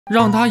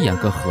让他演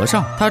个和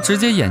尚，他直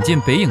接演进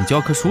北影教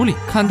科书里。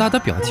看他的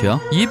表情，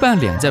一半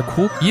脸在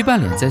哭，一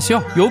半脸在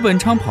笑。游本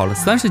昌跑了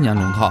30年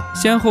龙套，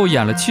先后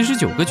演了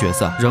79个角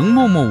色，仍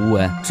默默无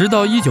闻。直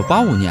到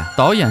1985年，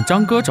导演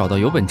张哥找到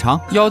游本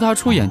昌，邀他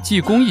出演济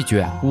公一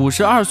角。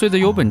52岁的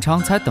游本昌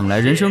才等来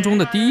人生中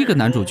的第一个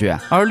男主角，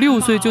而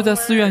6岁就在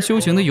寺院修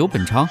行的游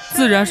本昌，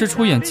自然是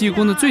出演济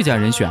公的最佳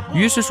人选。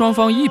于是双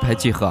方一拍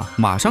即合，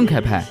马上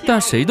开拍。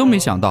但谁都没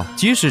想到，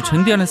即使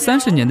沉淀了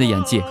30年的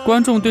演技，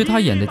观众对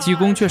他演的济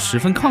公却十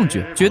分抗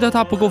拒，觉得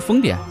他不够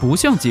疯癫，不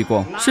像济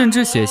公，甚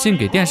至写信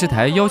给电视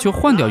台要求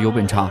换掉游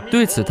本昌。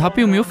对此他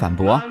并没有反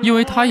驳，因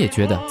为他也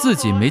觉得自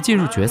己没进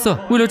入角色。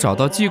为了找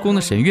到济公的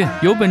神韵，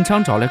游本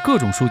昌找来各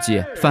种书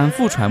籍，反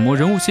复揣摩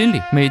人物心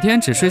理，每天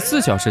只睡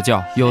4小时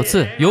觉。有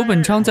次游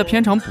本昌在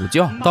片场补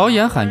觉，导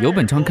演喊游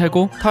本昌开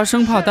工，他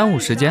生怕耽误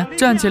时间，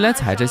站起来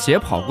踩着鞋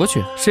跑过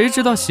去，谁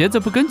知道鞋子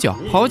不跟脚，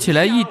跑起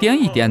来一颠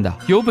一颠的。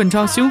游本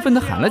昌兴奋地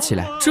喊了起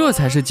来：“这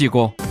才是济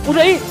公！”我说：“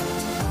哎，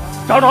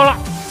找着了，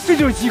这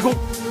就是济公！”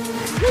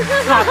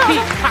啊，噼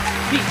啪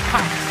噼啪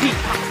噼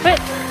啪！哎，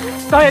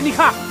导演你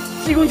看，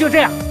济公就这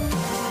样。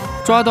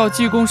抓到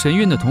济公神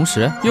韵的同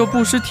时，又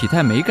不失体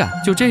态美感。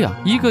就这样，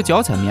一个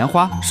脚踩棉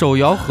花、手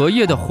摇荷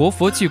叶的活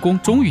佛济公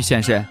终于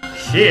现身。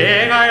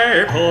鞋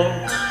儿破，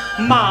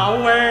帽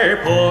儿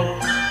破，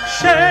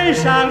身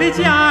上的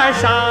袈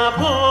裟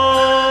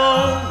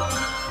破。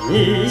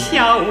你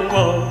笑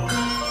我，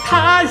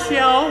他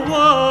笑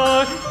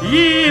我，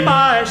一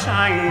把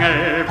衫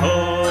儿破。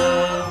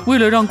为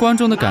了让观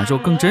众的感受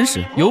更真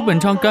实，游本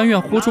昌甘愿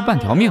豁出半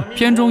条命。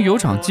片中有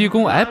场济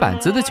公挨板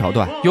子的桥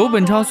段，游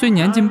本昌虽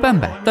年近半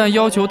百，但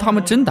要求他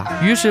们真打，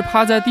于是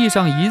趴在地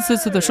上一次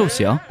次的受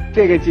刑。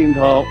这个镜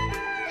头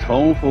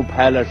重复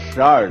拍了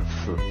12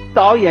次，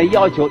导演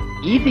要求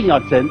一定要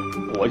真，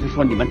我就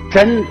说你们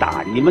真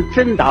打，你们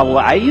真打，我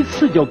挨1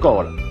次就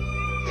够了。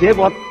结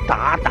果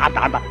打，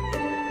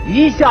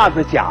一下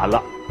子假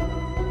了，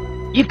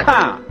一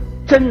看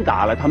真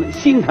打了，他们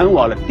心疼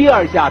我了，第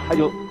2下他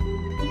就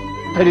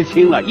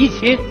轻了，一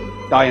轻，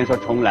导演说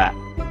重来，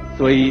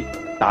所以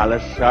打了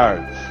12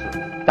次，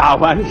打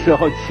完之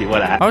后起不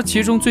来。而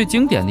其中最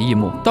经典的一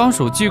幕，当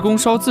属济公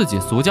烧自己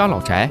俗家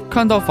老宅，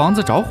看到房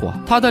子着火，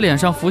他的脸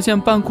上浮现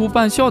半哭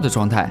半笑的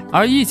状态，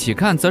而一起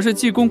看则是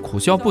济公苦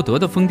笑不得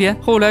的疯癫。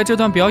后来这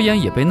段表演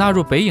也被纳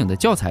入北影的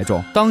教材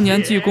中。当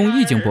年济公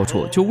一经播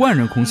出就万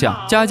人空巷，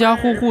家家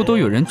户户都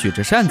有人举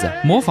着扇子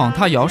模仿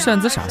他摇扇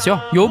子傻笑。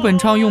游本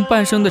昌用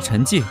半生的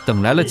沉寂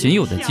等来了仅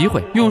有的机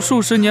会，用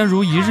数十年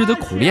如一日的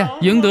苦练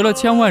赢得了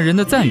千万人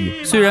的赞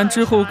誉。虽然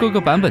之后各个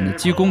版本的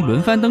济公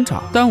轮番登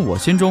场，但我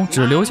心中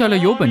只留下了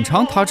游本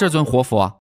昌他这尊活佛。